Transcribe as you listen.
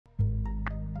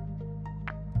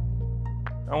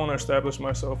I want to establish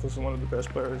myself as one of the best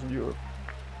players in Europe.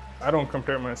 I don't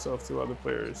compare myself to other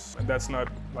players. And that's not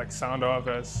like sound off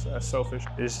as selfish.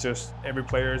 It's just every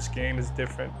player's game is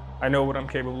different. I know what I'm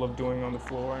capable of doing on the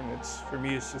floor, and for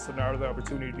me, it's just another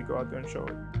opportunity to go out there and show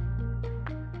it.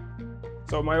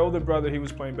 So my older brother, he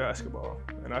was playing basketball,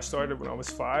 and I started when I was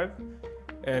 5.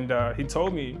 And he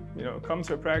told me, come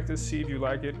to a practice, see if you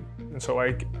like it. And so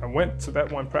I went to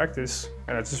that one practice,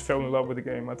 and I just fell in love with the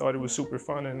game. I thought it was super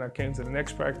fun, and I came to the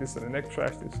next practice and the next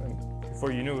practice, and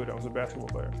before you knew it, I was a basketball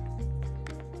player.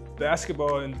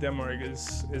 Basketball in Denmark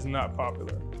is not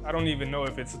popular. I don't even know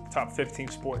if it's a top 15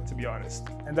 sport, to be honest.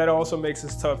 And that also makes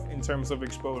it tough in terms of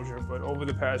exposure. But over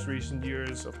the past recent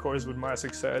years, of course, with my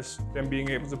success, then being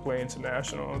able to play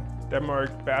international,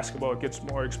 Denmark basketball gets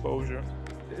more exposure.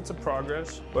 It's a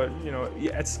progress, but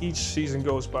as each season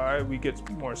goes by, we get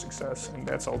more success, and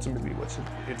that's ultimately what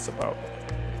it's about.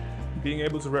 Being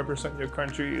able to represent your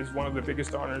country is one of the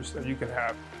biggest honors that you can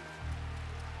have.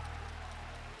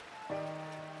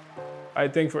 I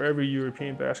think for every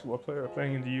European basketball player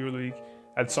playing in the EuroLeague,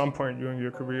 at some point during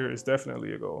your career is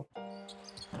definitely a goal.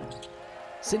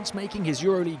 Since making his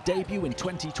EuroLeague debut in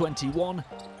 2021,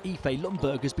 Iffe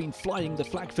Lundberg has been flying the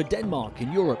flag for Denmark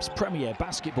in Europe's premier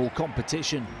basketball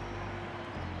competition.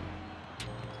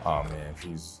 Oh man,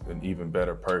 he's an even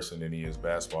better person than he is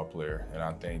basketball player. And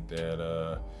I think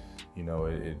that,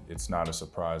 it's not a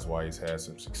surprise why he's had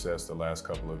some success the last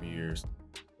couple of years.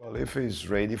 Well, if he's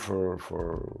ready for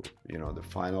the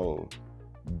final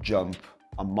jump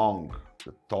among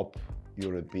the top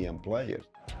European players.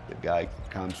 The guy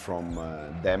comes from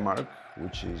Denmark,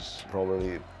 which is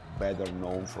probably better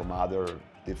known from other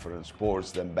different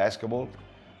sports than basketball.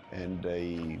 And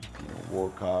they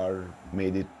work hard,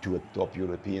 made it to a top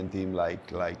European team like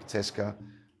CSKA.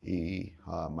 He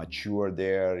matured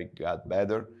there, he got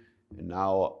better. And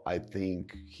now I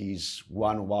think he's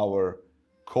one of our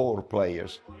core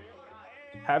players.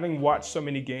 Having watched so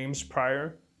many games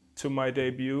prior to my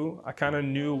debut, I kind of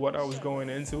knew what I was going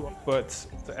into, but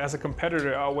as a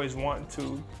competitor, I always want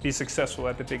to be successful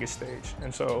at the biggest stage.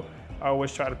 And so I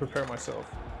always try to prepare myself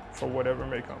for whatever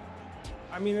may come.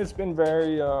 I mean, it's been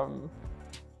very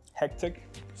hectic,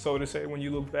 so to say, when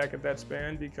you look back at that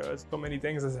span, because so many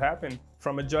things has happened,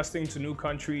 from adjusting to new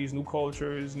countries, new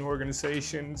cultures, new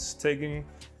organizations, taking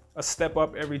a step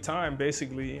up every time,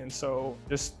 basically. And so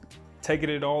just taking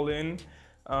it all in,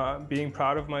 being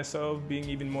proud of myself, being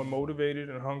even more motivated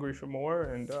and hungry for more,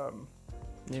 and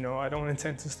I don't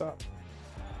intend to stop.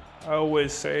 I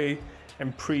always say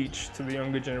and preach to the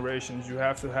younger generations, you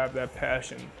have to have that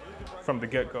passion from the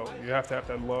get-go. You have to have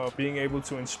that love, being able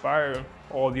to inspire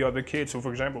all the other kids who,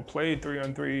 for example, played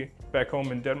 3-on-3 back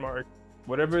home in Denmark.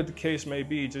 Whatever the case may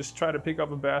be, just try to pick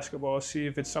up a basketball, see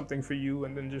if it's something for you,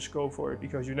 and then just go for it,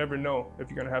 because you never know if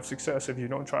you're going to have success if you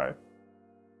don't try it.